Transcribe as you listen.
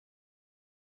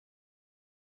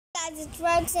guys, it's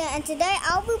Roxanne, and today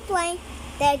I'll be playing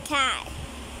the cat.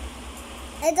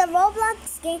 It's a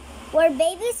Roblox game where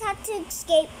babies have to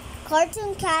escape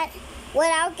Cartoon Cat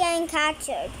without getting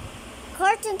captured.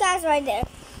 Cartoon Cat's right there.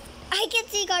 I can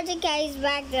see Cartoon Cat is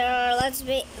back there. Let's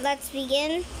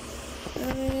begin.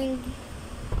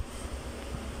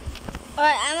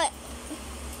 Alright,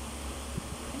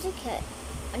 It's okay.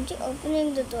 Aren't you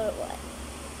opening the door? What?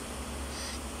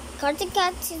 Cartoon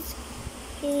Cat is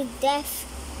deaf.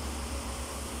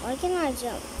 Why can't I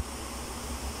jump?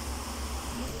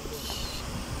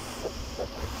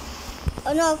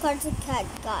 Oh no, Cartoon Cat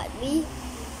got me.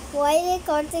 Why did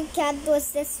Cartoon Cat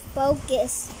was this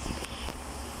focus?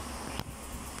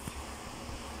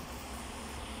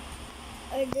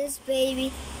 Or this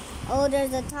baby? Oh,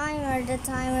 there's a timer. The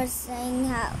timer's saying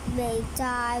how many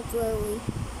times will we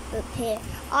prepare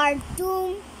our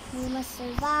doom. We must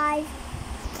survive.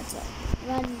 That's it.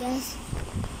 Run, guys.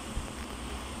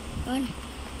 Run.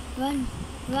 Run,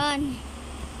 run,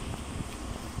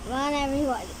 run,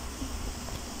 everyone.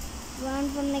 Run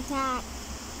from the cat.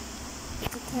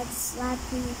 The cat slapped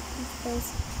his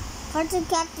face. Cartoon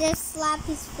Cat just slapped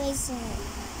his face in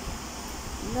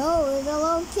it. No, it's a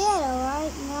little kid,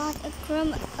 alright? Not a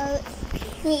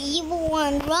the evil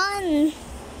one. Run!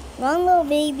 Run, little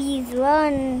babies,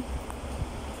 run.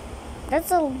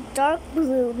 That's a dark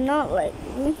blue, not light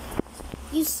blue.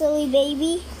 You silly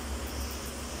baby.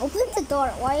 Open the door.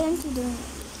 Why aren't you doing it?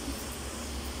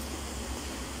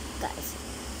 Guys,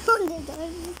 open the door.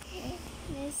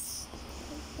 This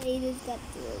lady got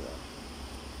through it.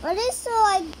 Are they still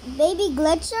like baby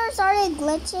glitchers? Are they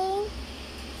glitching?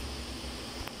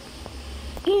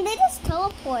 They just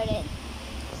teleported.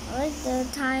 Alright, the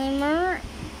timer.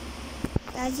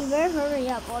 Guys, you better hurry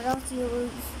up or else you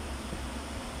lose.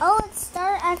 Oh, it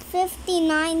started at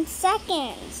 59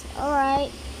 seconds.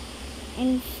 Alright.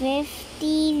 And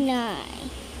 59.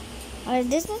 Alright,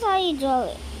 this is how you draw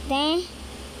it. There.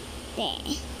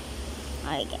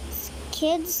 Alright, guys.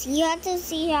 Kids, you have to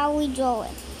see how we draw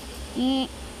it.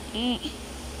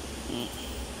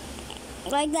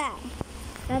 Like that.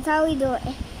 That's how we do it.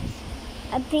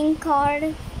 A pink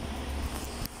card.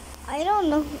 I don't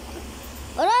know.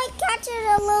 But I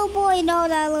captured a little boy. No,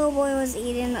 that little boy was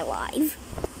eaten alive.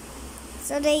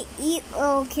 So they eat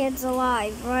little kids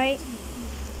alive, right?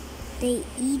 They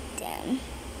eat them.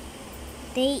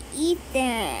 They eat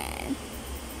them.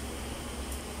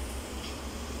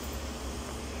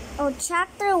 Oh,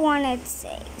 chapter 1 it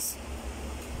says.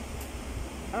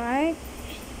 Alright.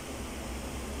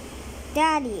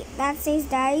 Daddy. That says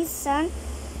Daddy's son.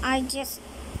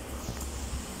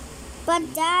 But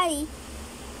Daddy.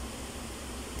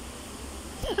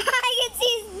 I can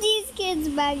see these kids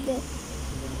back there.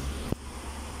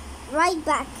 Right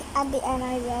back at the end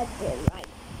I read there, right.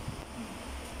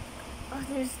 Oh,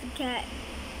 there's the cat.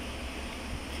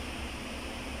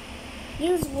 He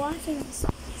was watching us.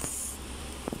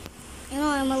 You know,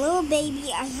 I'm a little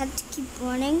baby. I had to keep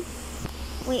running.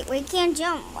 Wait, we can't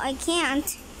jump. I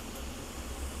can't.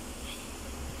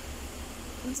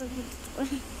 Let's open the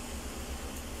door.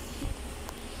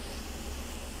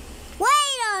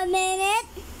 Wait a minute.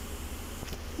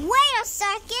 Wait a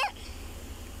second.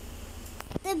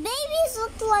 The babies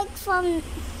look like from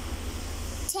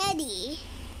Teddy.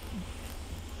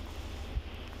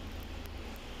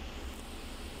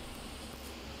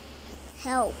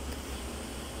 Help.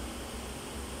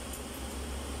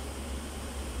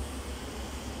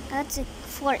 That's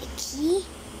for a key.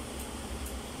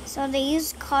 So they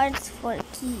use cards for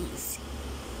keys.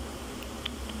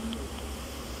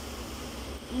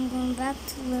 I'm going back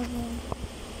to level.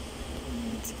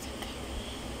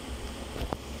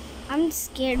 I'm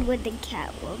scared with the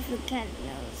cat. Well, if the cat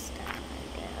knows that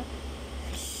idea.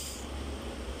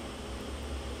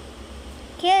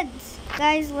 Kids,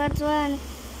 guys, let's run.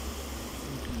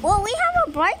 Well, we have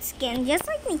a bright skin, just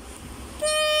like me.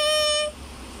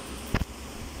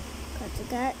 Cartoon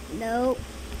Cat, no.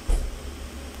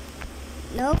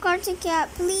 No, Cartoon Cat,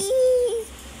 please.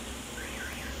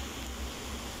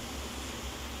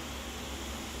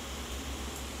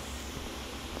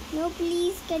 No,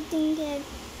 please, Cartoon Cat.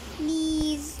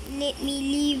 Please, let me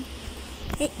leave.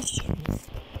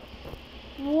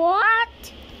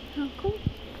 What? How come?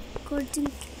 Cartoon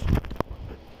Cat.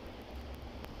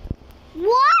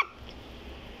 What?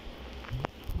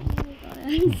 Oh my god,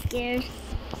 I'm scared.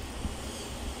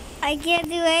 I can't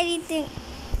do anything.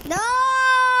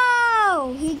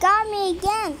 No! He got me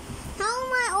again. How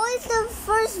am I always the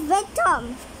first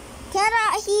victim? Can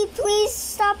he please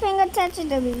stop paying attention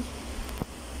to me?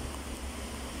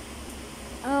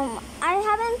 I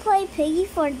haven't played Piggy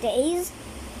for days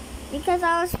because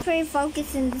I was pretty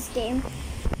focused in this game.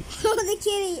 Oh, the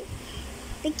kitty.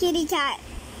 The kitty cat.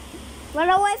 Run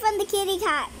away from the kitty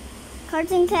cat.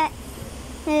 Cartoon cat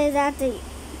is after you.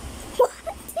 What?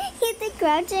 He's the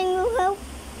crouching move.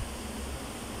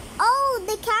 Oh,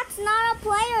 the cat's not a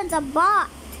player, it's a bot.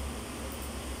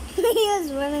 He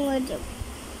was running with him.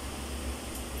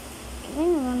 I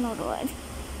didn't run all the way.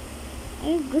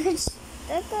 I'm good.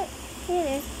 That's what it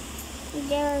is.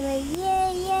 They were like,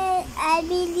 yeah, I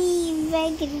believe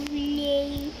I can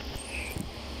play.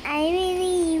 I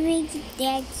believe I can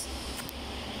dance.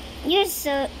 You're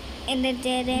so in the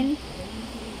dead end.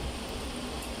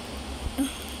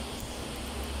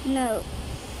 No.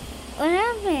 What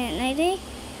happened? I didn't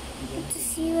get to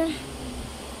see what.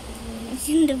 It's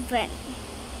in the vent.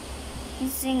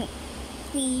 It's saying,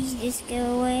 please just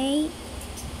go away.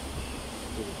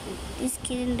 This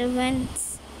kid in the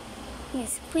vents.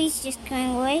 Yes, please just go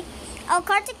away. Oh,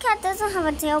 Cartoon Cat doesn't have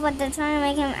a tail, but they're trying to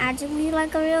make him actually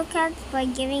like a real cat by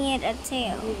giving it a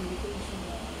tail.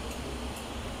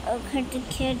 Oh, Cartoon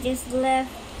Cat just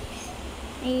left.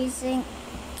 He's saying,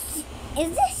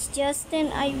 is this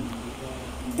Justin? I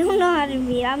don't know how to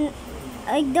read.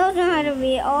 I don't know how to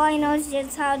read. All I know is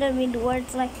just how to read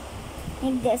words like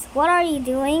this. What are you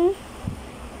doing?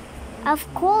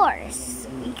 Of course,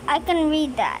 I can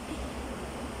read that.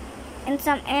 In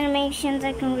some animations,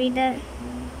 I can read that.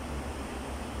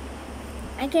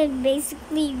 I can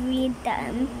basically read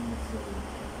them.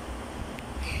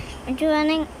 Are you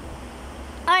running?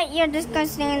 Alright, you're just gonna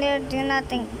stand there, do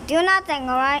nothing. Do nothing,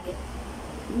 alright?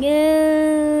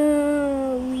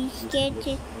 No, we scared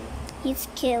you. He's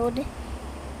killed.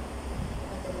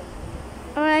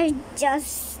 Alright,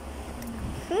 just.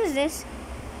 Who's this?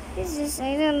 Who's this?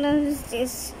 I don't know who's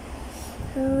this.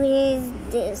 Who is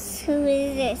this? Who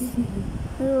is this?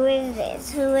 Who is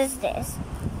this? Who is this?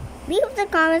 Leave the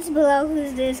comments below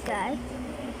who's this guy.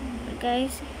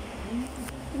 Guys,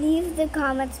 leave the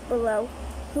comments below.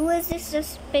 Who is this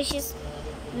suspicious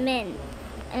man?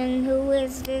 And who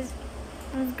is this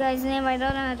guy's name? I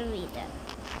don't know how to read that.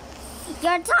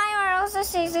 Your timer also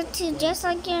says it too, just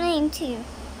like your name too.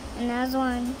 And that's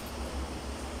one.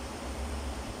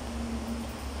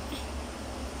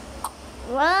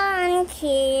 Run,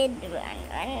 kid, run,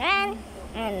 run, run,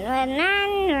 and run,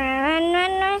 run, run,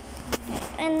 run, run,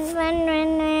 and run, run,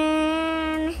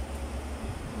 run.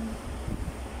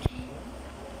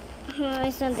 Oh,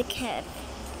 it's not the cat.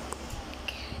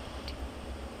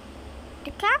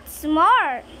 The cat's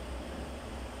smart.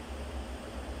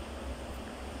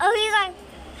 Oh, he's like,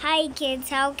 hi kids,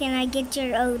 how can I get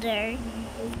your order?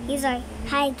 He's like,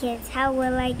 hi kids, how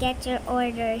will I get your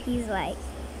order? He's like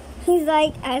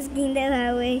asking them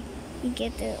how way you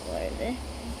get the order.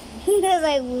 He was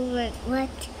like, what?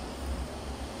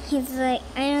 He's like,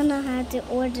 I don't know how to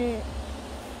order.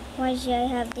 Why should I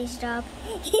have this job?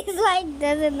 He's like,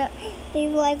 doesn't know. He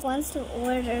like wants to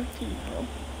order people.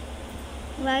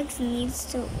 Max needs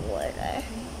to order.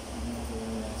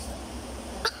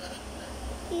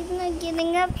 He's not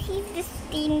getting up. He's just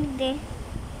standing there.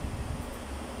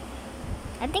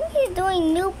 I think he's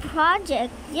doing new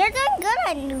project. You're doing good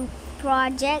at new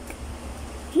project.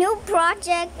 New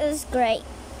project is great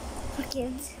for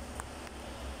kids.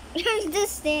 I'm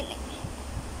just standing.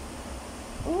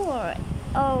 Ooh,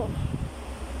 oh.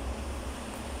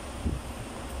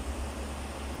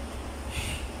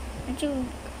 Aren't you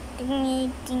doing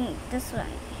anything this one?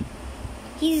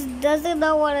 He doesn't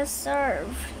know what to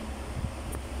serve.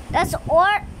 That's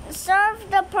or serve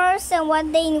the person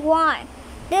what they want.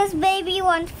 This baby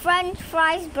wants French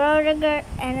fries, burger,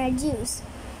 and a juice.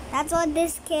 That's what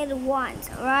this kid wants,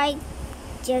 right?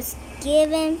 Just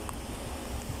give him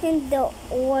the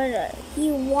order.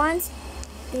 He wants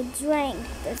the drink.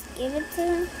 Just give it to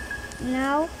him.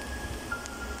 No.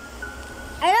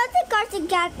 I don't think Cartoon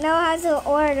Cat knows how to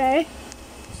order.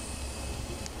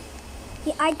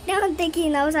 I don't think he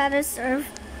knows how to serve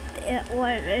the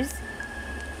orders.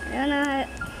 I don't know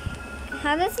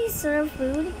how does he serve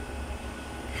food?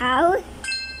 How?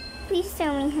 Please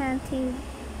tell me how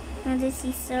does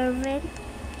he serve it?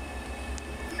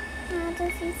 How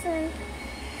does he serve?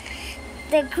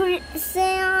 The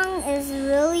song is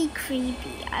really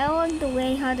creepy. I like the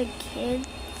way how the kids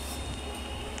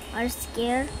are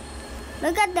scared.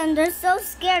 Look at them, they're so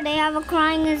scared. They have a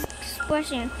crying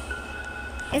expression.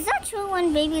 Is that true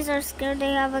when babies are scared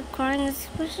they have a crying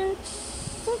expression?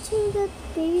 Is that true that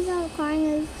babies have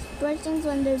crying expressions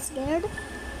when they're scared?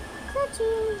 Is that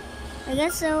true? I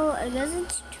guess so. I guess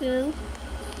it's true.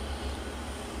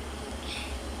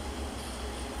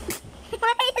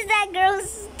 Why is that girl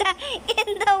stuck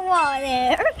in the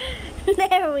water?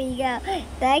 There we go.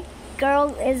 That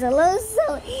girl is a little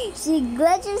silly. She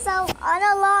glitched herself on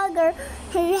a logger.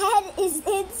 Her head is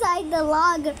inside the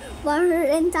logger, but her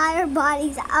entire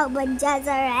body's out, but just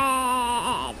her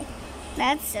head.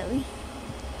 That's silly.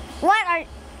 What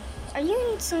are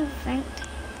you in some vent?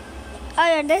 Oh,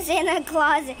 you're just in a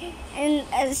closet in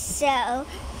a shell.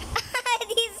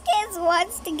 These kids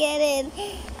wants to get in.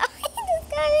 Oh, he just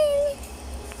got in.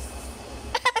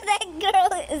 That girl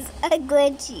is a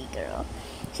glitchy girl.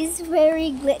 She's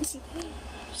very glitchy.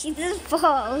 She just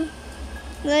falls.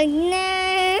 Like,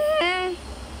 nah.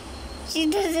 She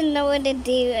doesn't know what to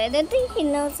do. I don't think she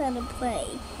knows how to play.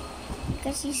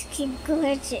 Because she keeps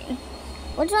glitching.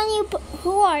 Which one you put?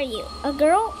 Who are you? A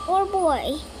girl or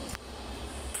boy?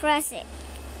 Press it.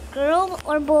 Girl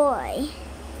or boy?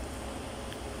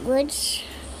 Which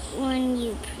one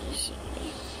you appreciate?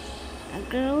 A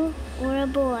girl or a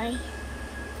boy?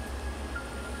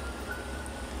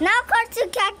 Now Cartoon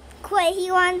Cat quit.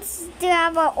 He wants to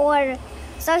have an order.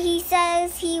 So he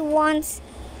says he wants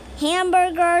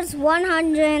hamburgers,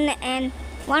 100 and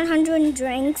 100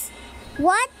 drinks.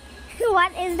 What?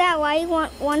 What is that? Why you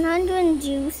want 100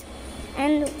 juice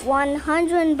and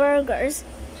 100 burgers?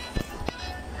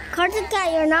 Cartoon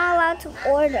Cat, you're not allowed to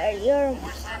order. You're...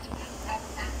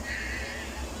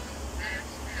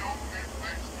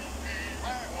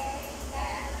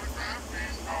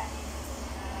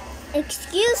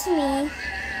 Excuse me.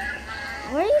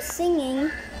 What are you singing?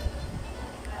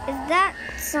 Is that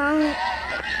song...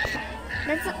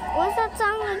 what's that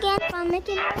song again from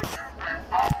Mickey Mouse?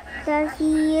 That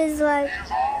he is like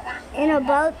in a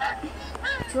boat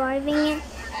driving it.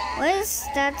 What is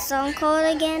that song called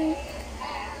again?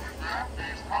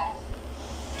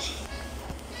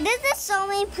 There's just so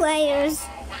many players.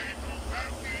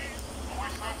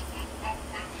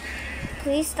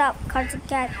 Please stop, Cartoon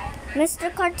Cat.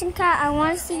 Mr. Cartoon Cat, I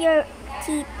want to see your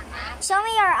teeth. Show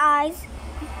me your eyes.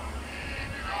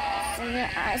 So your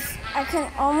eyes. I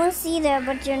can almost see there,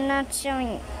 but you're not showing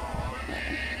it.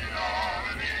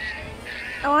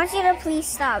 I want you to please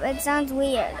stop. It sounds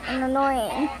weird and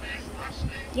annoying.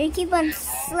 You keep on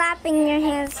slapping your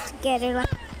hands together like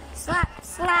slap,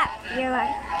 slap. You're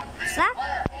like slap,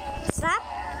 slap.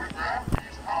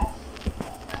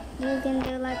 You can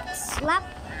do like slap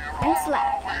and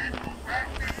slap.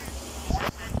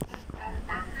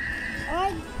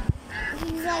 Or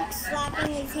he's like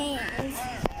slapping his hands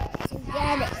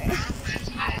together.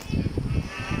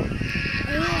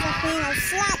 And he's a fan of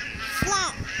slap,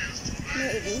 slap.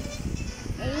 Maybe.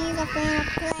 Maybe he's a fan of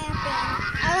clapping.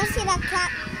 I want to see that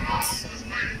clap.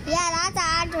 Yeah, that's an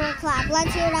actual clap.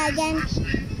 Let's hear that again.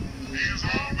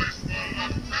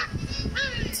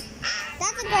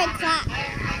 That's a great clap.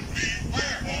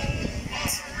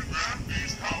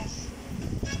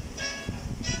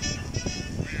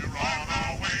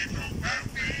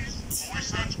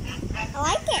 I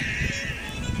like it.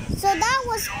 So that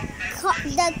was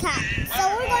the cat. So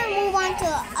we're going to move on to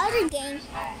another game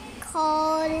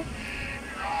called,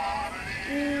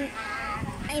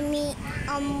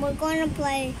 we're going to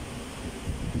play,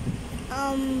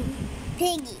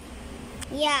 Piggy.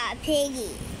 Yeah,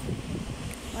 Piggy.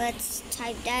 Let's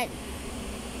type that.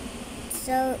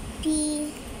 So,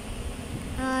 Piggy.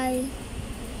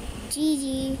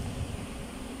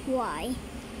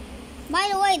 By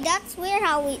the way, that's weird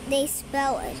how they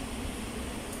spell it.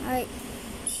 Alright,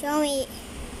 show me.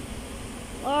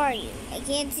 Where are you? I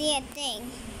can't see a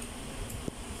thing.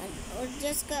 We're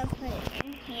just gonna put it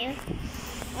in here.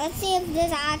 Let's see if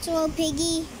there's actual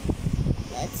Piggy.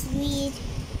 Let's read.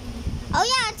 Oh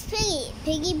yeah, it's Piggy.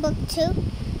 Piggy Book 2,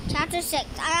 Chapter 6.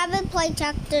 I haven't played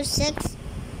Chapter 6.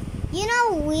 You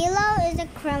know Willow is a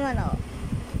criminal.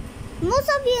 Most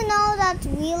of you know that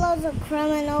Willow's a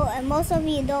criminal, and most of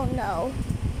you don't know.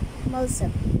 Most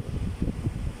of you.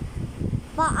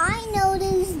 But I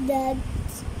noticed that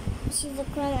she's a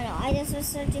criminal. I just was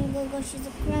searching Google, she's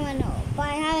a criminal. But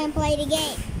I haven't played the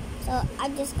game. So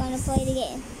I'm just going to play the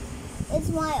game. It's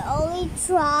my only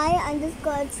try. I'm just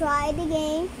going to try the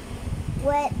game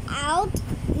without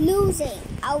losing.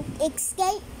 I'll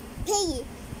escape Piggy.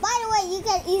 By the way, you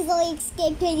can easily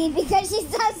escape Piggy because she's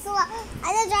so slow.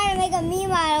 I'm just trying to make a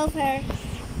meme out of her.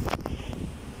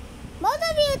 Most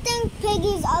of you think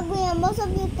Piggy's ugly and most of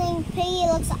you think Piggy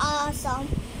looks awesome.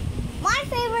 My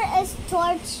favorite is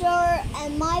Torture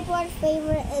and my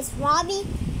favorite is Robbie.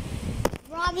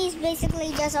 Robbie's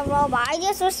basically just a robot. I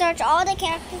just researched all the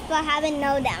characters but haven't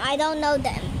know them. I don't know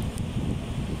them.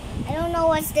 I don't know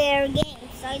what's their game.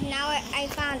 So now I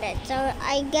found it. So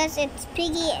I guess it's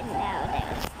Piggy and now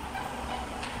there.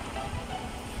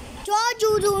 George,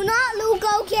 you do not look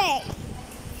okay.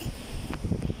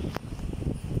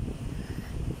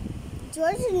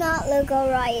 George does not look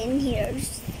alright in here.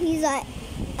 He's like,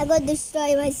 I'm gonna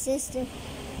destroy my sister.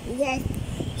 He's like,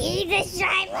 you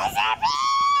destroyed my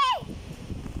sister!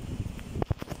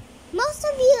 Most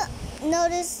of you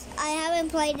notice I haven't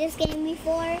played this game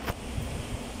before.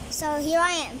 So here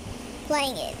I am,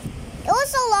 playing it. It was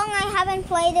so long I haven't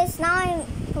played this, now I'm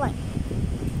playing.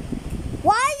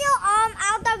 Why is your arm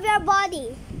out of your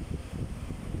body?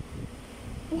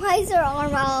 Why is her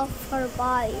arm out of her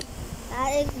body?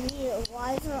 That is weird.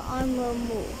 Why is her arm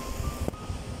removed?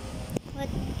 But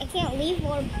I can't leave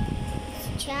for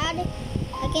Chad.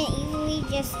 I can easily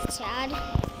just Chad.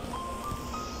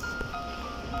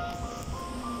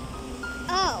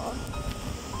 Oh.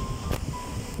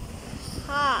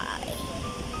 Hi.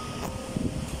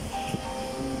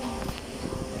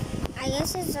 I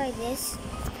guess it's like this.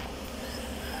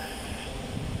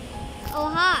 Oh,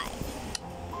 hi.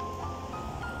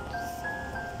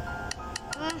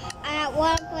 I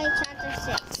want to play chapter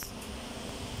 6.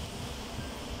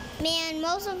 Man,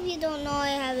 most of you don't know I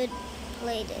haven't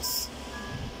played this.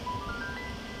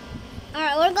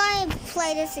 Alright, we're going to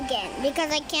play this again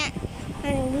because I can't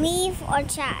leave or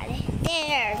chat.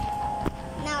 There.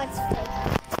 Now it's fake.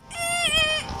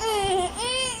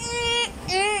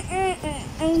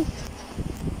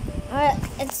 Alright,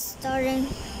 it's starting.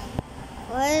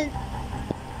 What?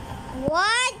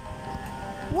 What?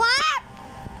 What?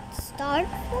 Start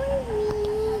for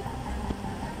me.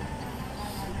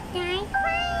 Start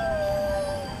for me.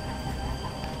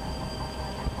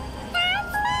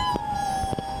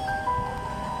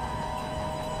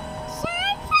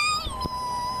 Start for me.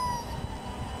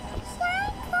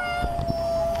 Start for me.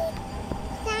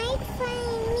 Start for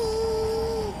me.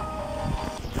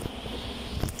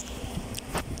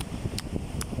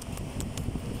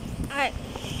 Alright.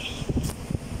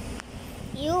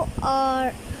 You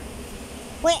are...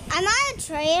 Wait, am I a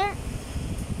traitor?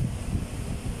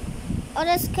 Oh,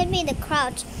 this could be the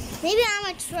crouch. Maybe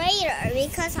I'm a traitor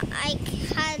because I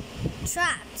had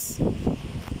traps.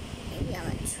 Maybe I'm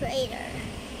a traitor.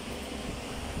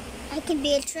 I could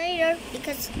be a traitor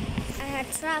because I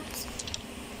had traps.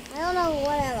 I don't know,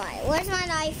 what am I? Where's my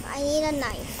knife? I need a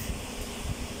knife.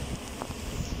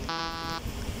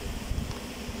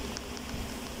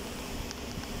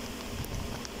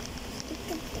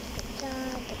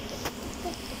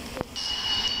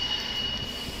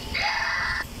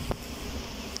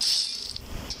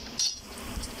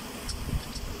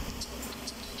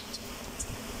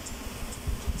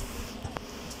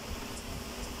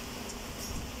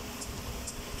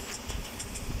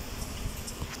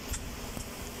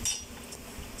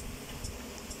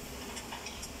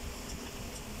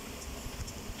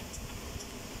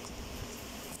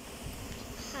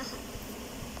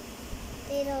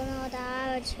 They don't know that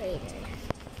I'm a traitor.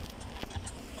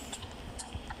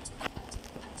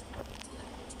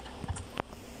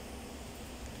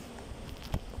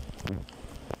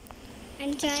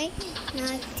 I'm trying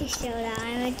not to show that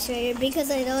I'm a traitor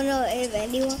because I don't know if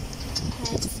anyone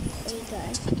has a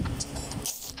gun.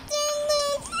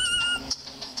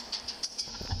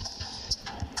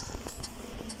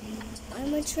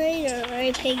 I'm a traitor,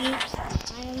 right, Piggy?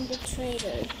 I am the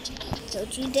traitor.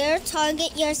 Don't you dare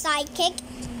target your sidekick.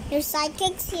 Your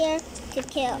sidekick's here to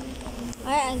kill.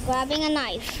 Alright, I'm grabbing a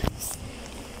knife.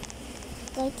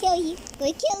 Gonna kill you.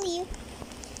 Gonna kill you.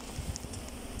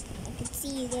 I can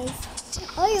see you guys.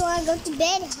 Oh, you wanna go to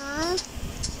bed, huh?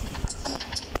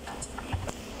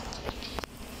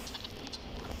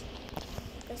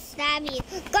 Go stab you.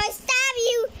 Go stab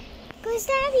you. Go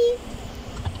stab you.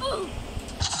 Oh.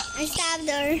 I stabbed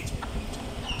her.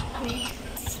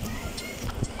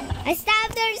 I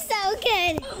stabbed her so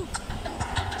good.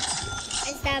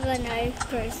 I stabbed a knife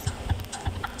first.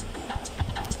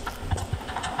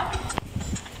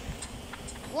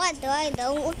 What, do I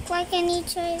don't look like any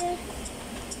traitor?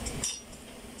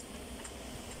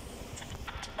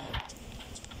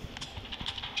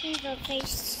 Please don't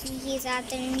chase. He's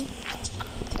after me.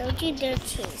 Don't you dare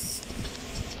chase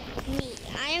me.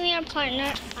 I am your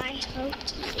partner. I hope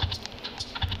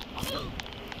you.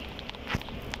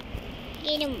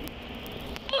 Get him.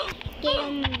 Get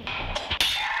him. Oh,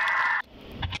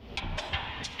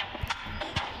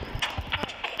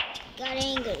 got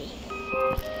angry.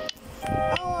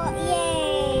 Oh,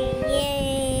 yay!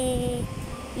 Yay!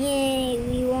 Yay!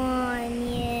 We won!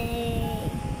 Yay!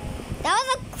 That was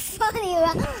a funny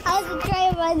run. I was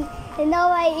trying to run and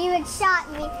nobody even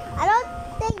shot me. I don't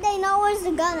think they know where's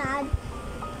the gun at.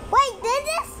 Wait, did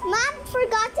this man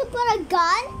forgot to put a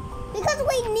gun? Because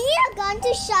we need a gun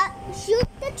to shoot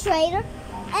the traitor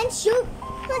and shoot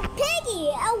the Piggy.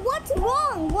 And what's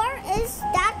wrong? Where is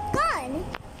that gun?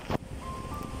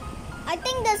 I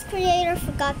think this creator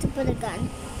forgot to put a gun.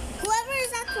 Whoever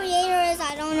that creator is,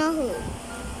 I don't know who.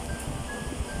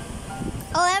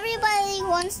 Oh, everybody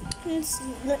wants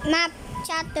map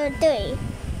chapter 3.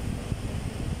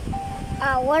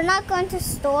 We're not going to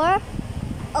store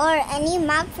or any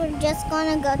maps. We're just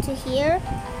gonna go to here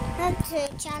and to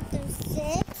chapter 6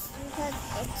 because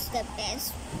it's the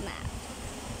best map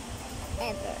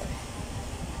ever.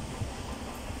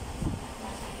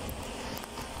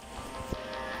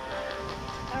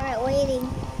 Alright, waiting.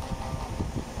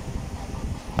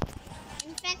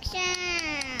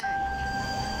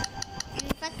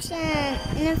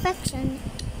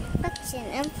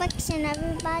 Infection,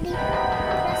 everybody.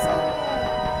 Press it.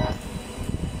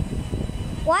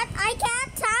 What? I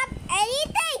can't tap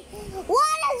anything?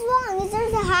 What is wrong? Is there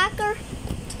a hacker?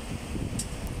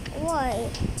 What?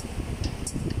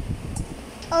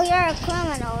 Oh, you're a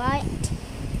criminal, right?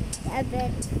 I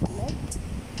bet.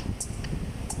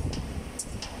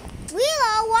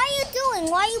 Willow, what are you doing?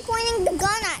 Why are you pointing the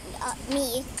gun at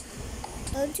me?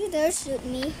 Don't you dare shoot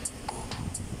me.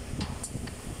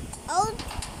 Oh,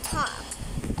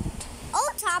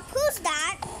 Top, who's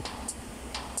that?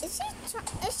 Is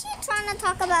she trying to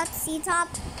talk about C-Top?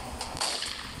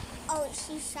 Oh,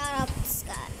 she shot up the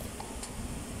sky.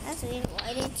 That's weird.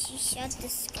 Why did she shut the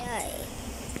sky?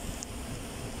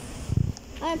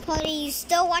 Alright, Polly, you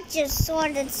still want your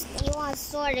sword. You want a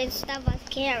sword instead of a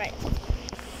carrot.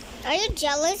 Are you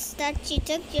jealous that she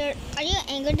took your... Are you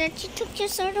angry that she took your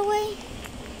sword away?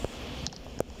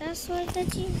 That sword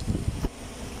that you...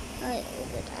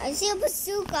 I see a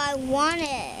bazooka. I want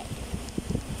it.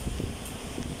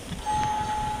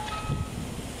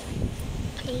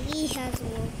 Piggy has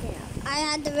woken up. I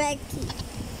had the red key.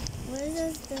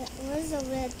 Where's the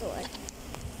red door?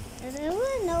 Does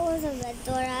anyone know where the red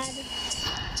door at?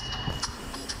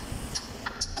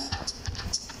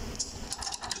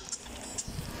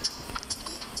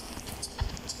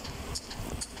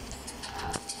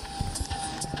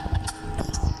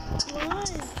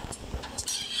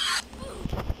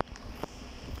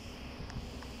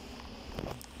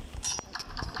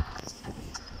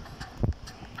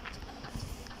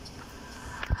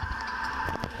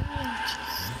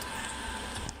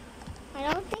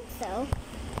 I don't think so.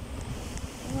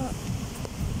 Well,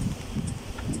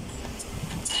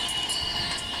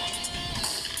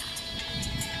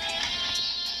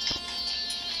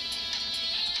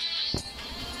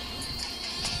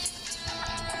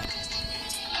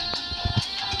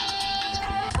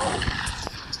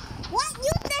 what?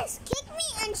 You just kick me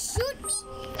and shoot me?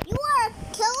 You are a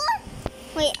killer?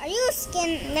 Wait, are you a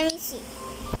skin? Let me see.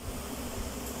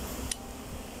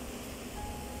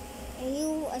 Are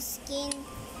you a skin?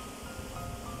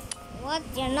 What?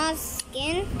 You're not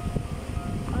skin?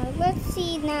 Let's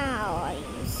see now. Are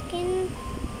you skin?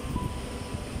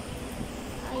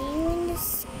 Are you in the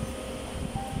skin?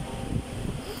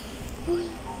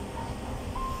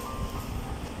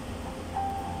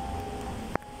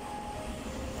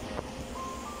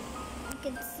 I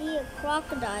can see a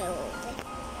crocodile.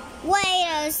 Wait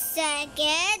a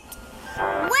second.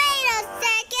 Wait a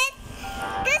second.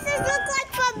 This is look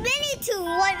like from Minitoon.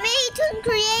 What Minitoon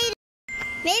created.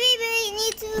 Maybe we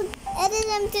need to edit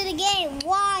him to the game.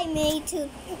 Why Minitoon?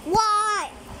 Why?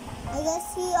 I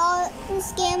guess he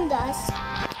scammed us. I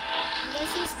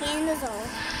guess he scammed us all.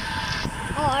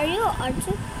 Oh, are you an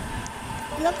archer?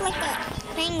 You look like a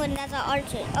penguin that's an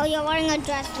archer. Oh, you're wearing a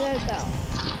dress. You're a girl.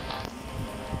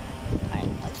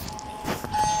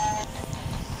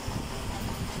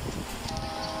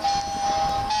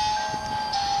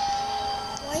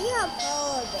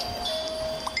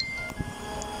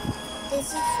 This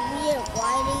is weird.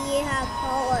 Why do you have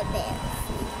polar bears?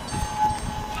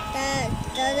 That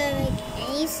doesn't make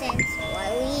any sense. Why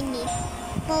we need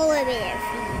polar bear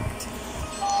feet?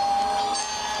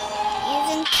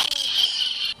 Using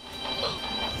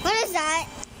what is that?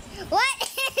 What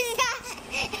is that?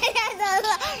 That's a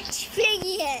large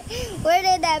piggy head. Where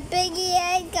did that piggy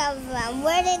head come from?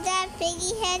 Where did that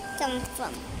piggy head come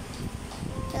from?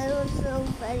 That was so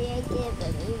funny. I can't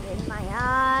believe in my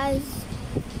eyes.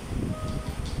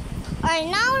 Alright,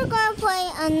 now we're going to play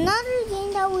another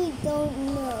game that we don't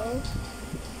know.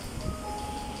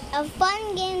 A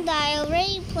fun game that I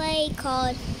already played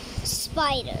called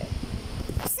Spider.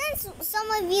 Since some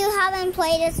of you haven't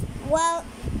played this, well,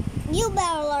 you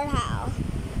better learn how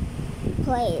to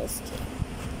play this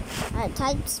game. Alright,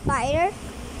 type Spider.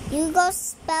 You go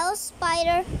spell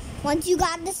Spider. Once you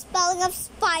got the spelling of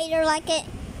Spider like a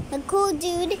cool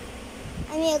dude,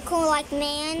 a cool like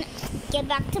man, get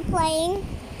back to playing.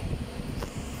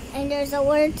 And there's a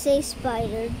word say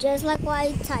spider, just like what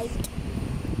I typed.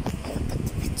 Look at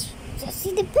the picture. Just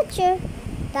see the the picture.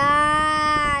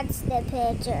 That's the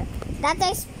picture. That's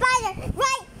a spider,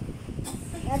 right?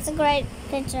 That's a great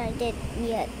picture I did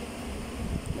yet.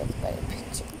 That's a great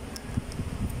picture.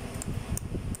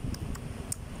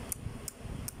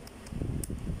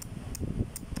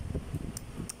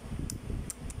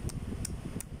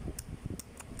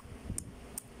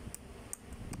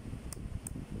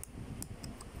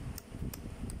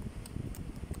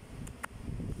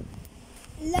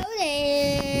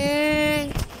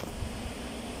 Loading.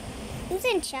 Who's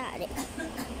in chat?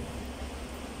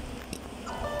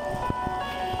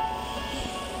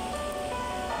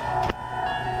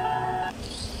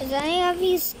 Is any of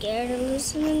you scared of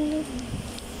listening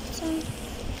to some?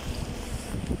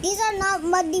 These are not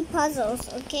muddy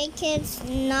puzzles, okay, kids?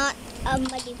 Not a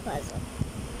muddy puzzle.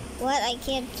 What? I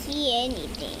can't see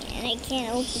anything, and I can't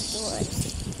open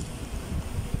doors.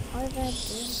 All I gotta do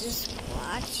is just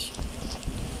watch.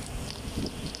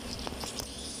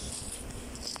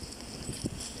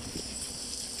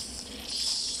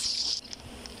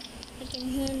 I can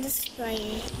hear the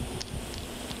spider.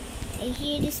 I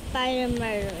hear the spider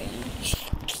murdering.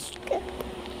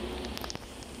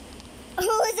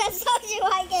 Oh, is that something?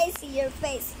 I can't see your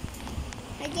face.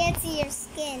 I can't see your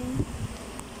skin.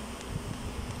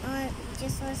 I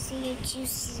just want to see your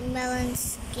juicy melon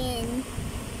skin.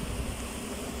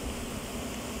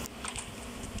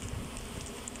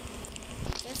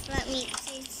 Just let me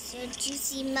taste your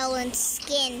juicy melon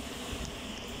skin.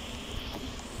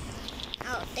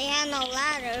 Oh, they have no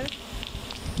ladder.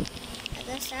 I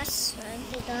guess that's right.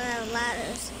 They don't have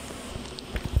ladders.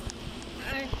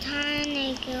 Our time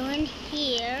they go in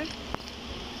here.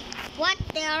 What?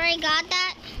 They already got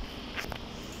that?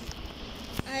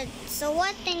 So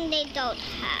what thing they don't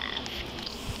have?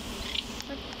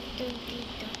 What do they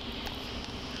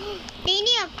don't? They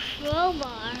need a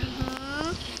crowbar,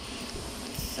 huh?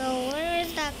 So where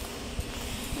is that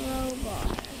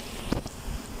crowbar?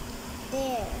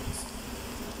 There.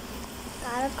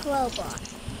 Got a crowbar.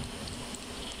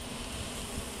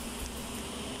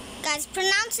 Guys,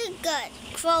 pronounce it good.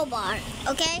 Crowbar,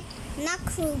 okay? Not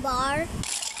crowbar.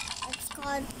 It's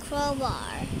called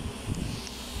crowbar.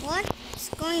 What's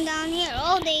going down here?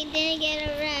 Oh, they didn't get a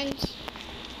wrench.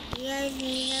 You guys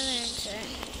need a wrench,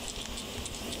 right?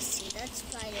 Let's see, that's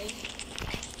spider.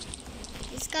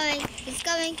 He's coming. He's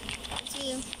coming. It's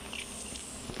you.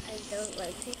 I don't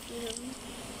like to feed him.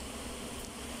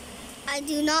 I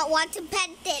do not want to pet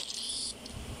it.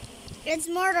 It's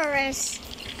murderous.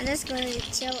 I'm just going to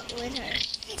chill with her.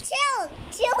 Chill!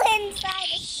 Chill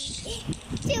inside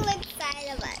Chill inside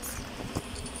of us.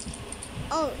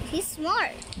 Oh, he's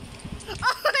smart.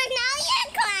 Oh, now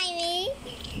you're climbing.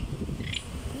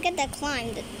 Look at that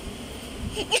climb.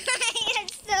 You're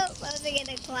so close to get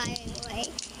a climbing way.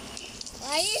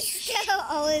 Why are you still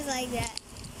always like that?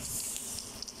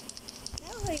 I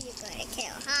know who you're going to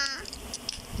kill, huh?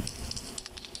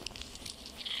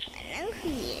 I know who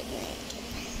you're going to kill.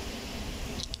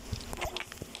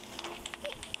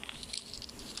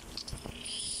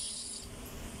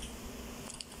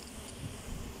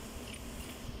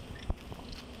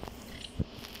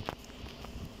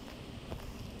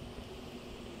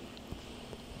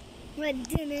 What?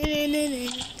 I'm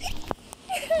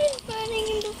running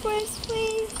in the first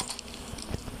place.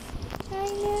 I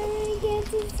never get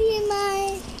to see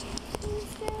my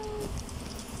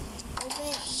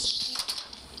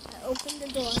open the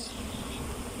door.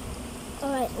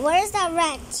 Alright, where's that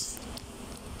wrench?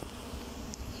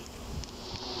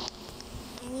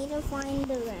 I need to find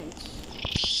the wrench.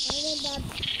 Where did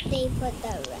they put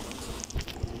that wrench?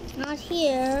 It's not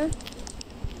here.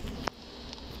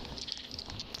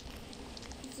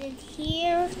 Is it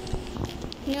here?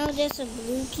 No, there's a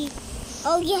blue key.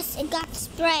 Oh yes, it got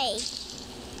spray.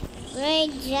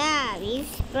 Great job. You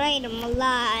sprayed him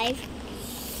alive.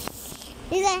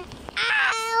 He's like,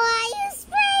 why you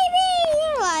spray me?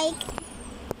 You're like,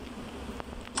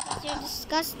 because you're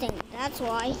disgusting. That's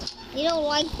why. You don't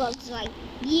like bugs like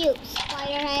you,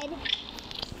 Spiderhead.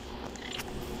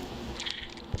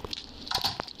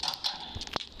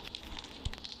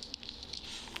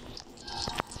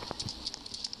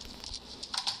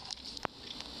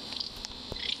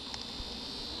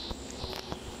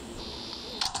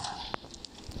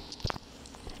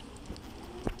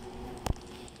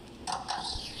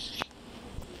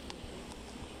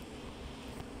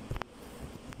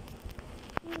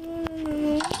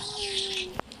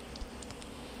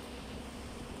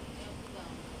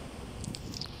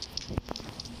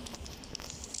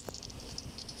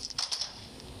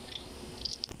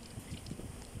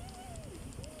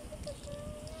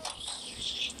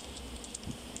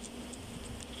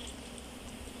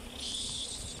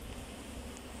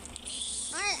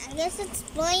 guess it's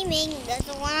blaming.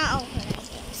 Doesn't want to open, I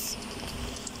guess.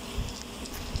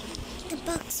 The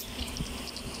box.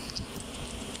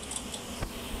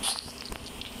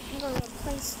 I'm going to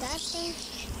replace that thing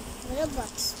with a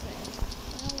box spread.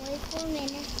 I'll wait for a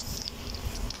minute. Just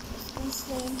going to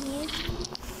stay in here.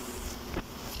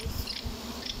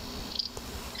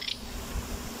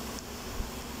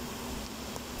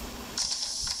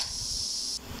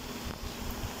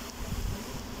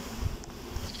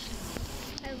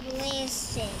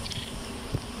 Listen.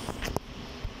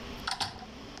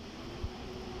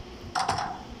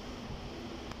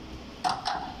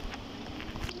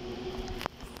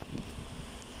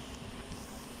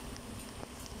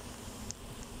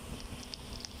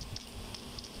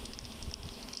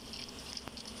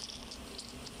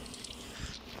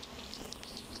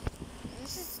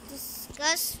 This is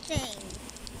disgusting.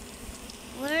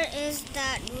 Where is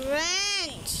that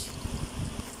wrench?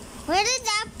 Where did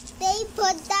they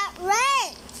put that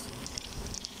wrench?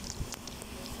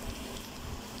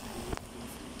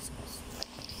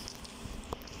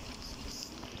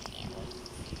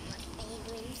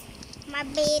 My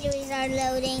batteries are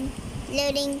loading.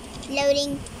 Loading.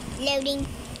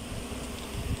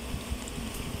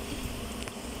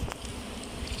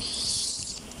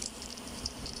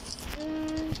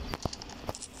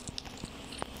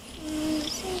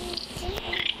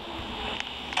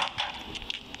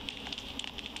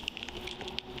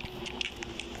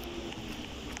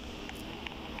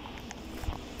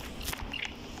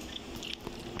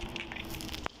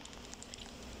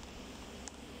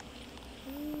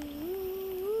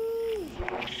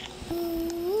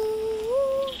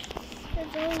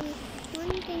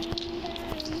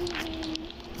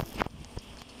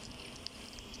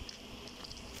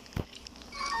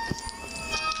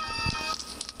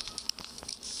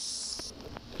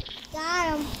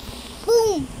 Got him.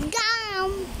 Boom. Got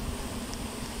him.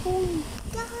 Boom.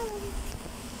 Got him.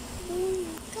 Boom.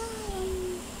 Got him.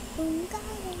 Boom.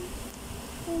 Got him.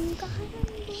 Boom. Got him.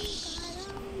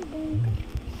 Boom. Got him.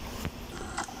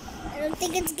 I don't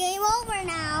think it's game over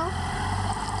now.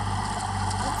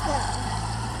 Let's go.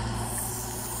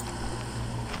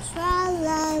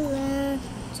 Tra-la-la.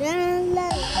 Tra-la-la.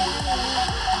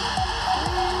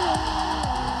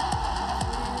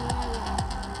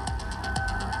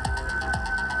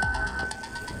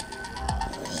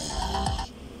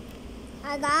 I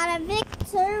got a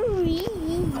victory.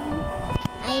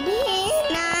 I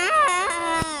did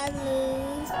not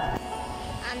lose.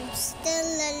 I'm still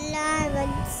alive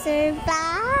and survive.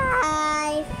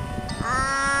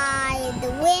 I the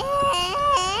winner.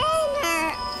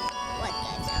 What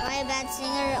guys? Am I a bad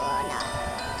singer or not?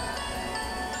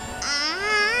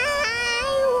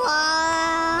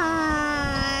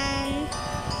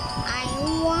 I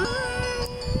won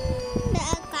the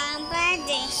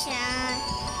competition.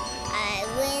 I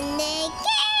win the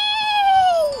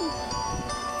game!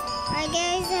 Alright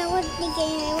guys, I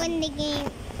won the game.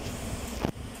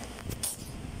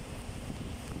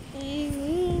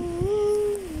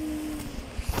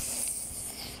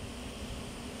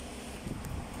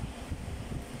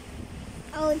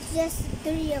 Oh, it's just the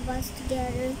three of us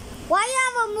together. Why you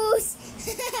have a moose?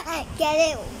 Get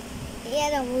it? He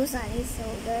had a moose on his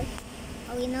shoulder.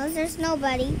 Oh, he knows there's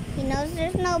nobody.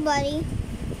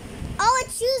 Oh, it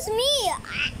choose me!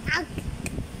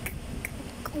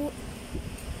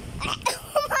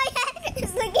 Oh my head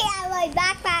is looking at my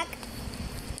backpack.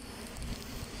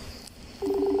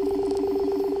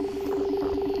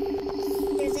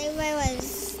 Does everybody want to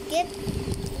skip?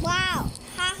 Wow!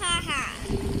 Ha ha ha!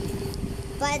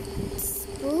 But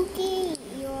Spooky,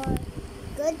 you're a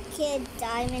good kid,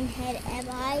 Diamond Head, am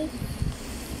I?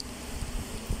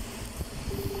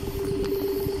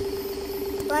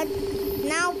 But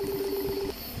now,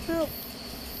 oh.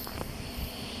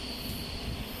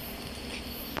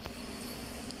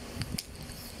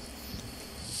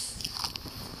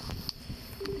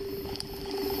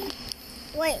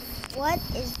 Wait, what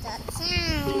is that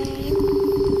sound?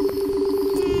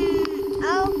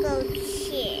 I'll go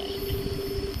check.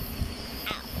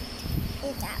 Out.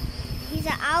 It's out. He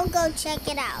said, I'll go check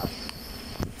it out.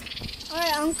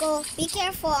 Alright, Uncle. Be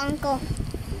careful, Uncle.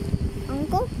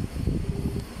 Uncle?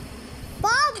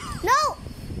 Bob! No!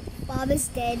 Bob is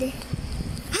dead.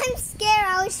 I'm scared.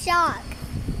 I was shocked.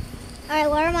 Alright,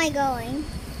 where am I going?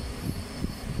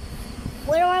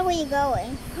 Where are we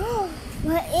going?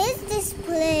 What is this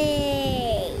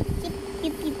place?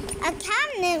 A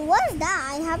cabinet? What is that?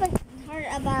 I haven't heard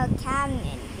about a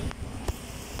cabinet.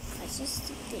 It's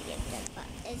just a but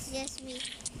it's just me.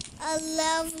 A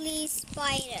lovely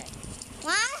spider.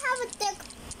 When I have a thick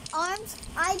arms,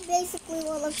 I basically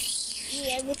will look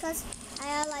weird because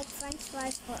I like French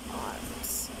fries for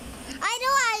arms.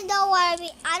 I don't want to be.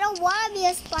 I don't want to be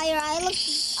a spider. I look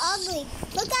ugly.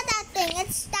 Look at that thing.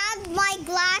 It stabbed my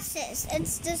glasses.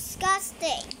 It's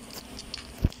disgusting.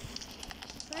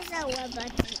 Where's that web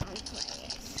button on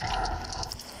players?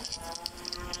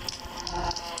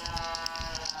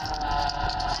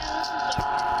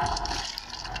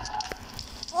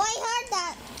 Oh, I heard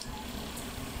that.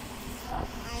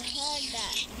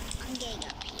 I'm getting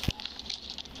up.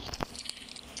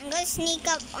 I'm gonna sneak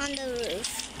up on the roof.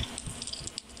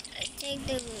 I take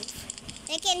the roof.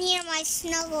 They can hear my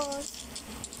snuggles.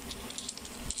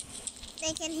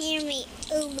 They can hear me.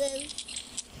 Ooh, ooh.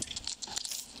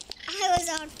 I was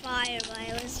on fire, but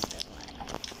I was still alive.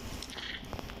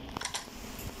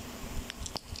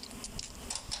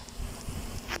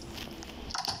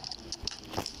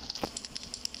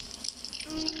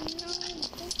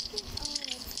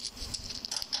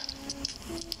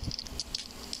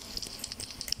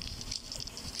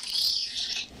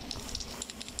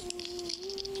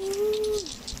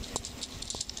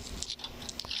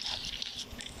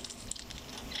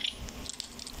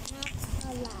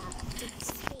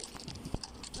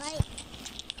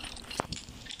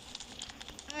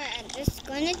 Just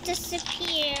gonna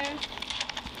disappear.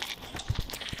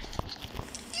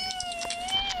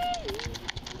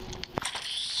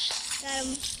 Got him.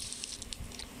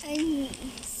 I'm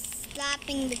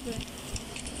slapping the ground.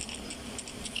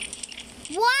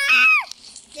 What?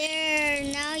 There,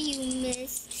 now you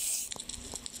missed.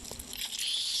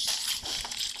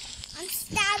 I'm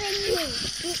stabbing you.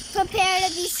 Prepare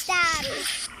to be stabbed.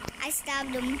 I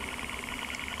stabbed him.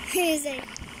 He's like,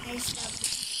 I stabbed him.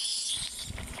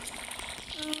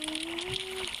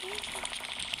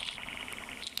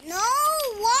 No,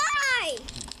 why?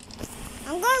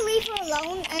 I'm gonna leave her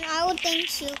alone and I will think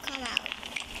she'll come out.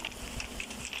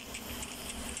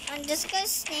 I'm just gonna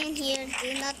stand here,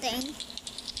 do nothing.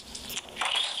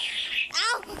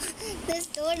 Ow! This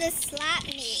door just slapped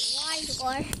me. Why,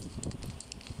 door?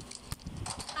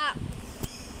 Up.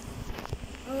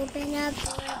 Open up,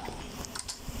 door.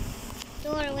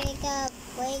 Door, wake up.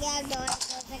 Wake up, door.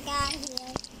 There's a guy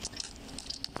here.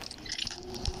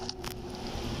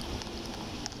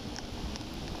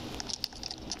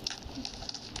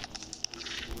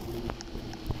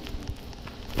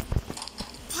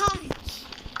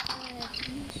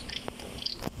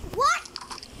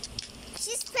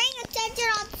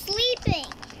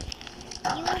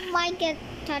 You might get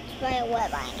touched by a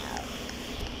web, I know.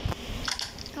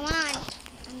 Come on.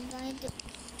 I'm going to...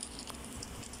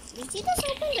 Did you just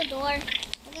open the door? I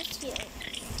just feel it.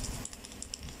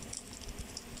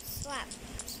 Slap.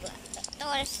 Slap that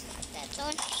door. Slap that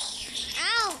door.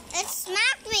 Ow! It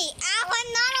smacked me. Ow,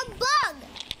 I'm not a bug.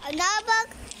 I'm not a bug.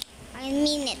 I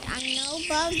mean it. I'm no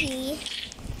buggy.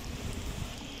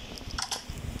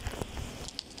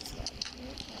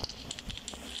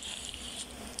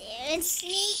 It's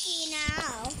sneaky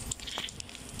now.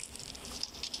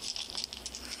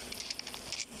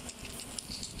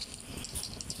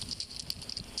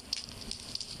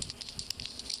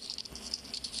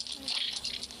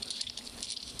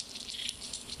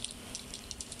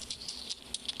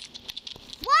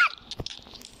 What?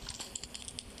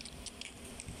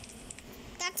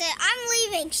 That's it.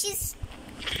 I'm leaving. She's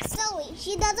silly.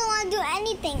 She doesn't want to do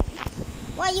anything.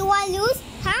 What, you want to lose?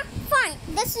 Huh? Fine.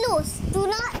 Let's lose. Do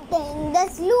nothing.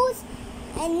 Let's lose.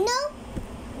 And no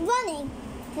running.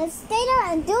 Just stay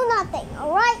there and do nothing.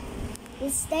 Alright?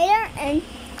 Just stay there and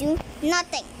do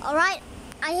nothing. Alright?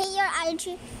 I hate your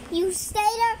attitude. You stay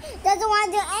there, doesn't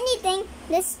want to do anything.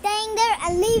 Just staying there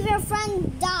and leave your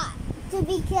friend die to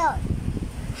be killed.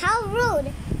 How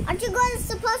rude. Aren't you guys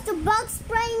supposed to bug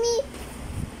spray me?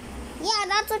 Yeah,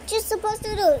 that's what you're supposed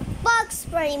to do. Bug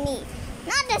spray me.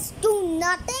 Not just do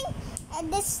nothing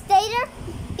and just stay there,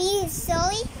 be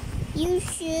silly. You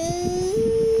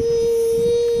should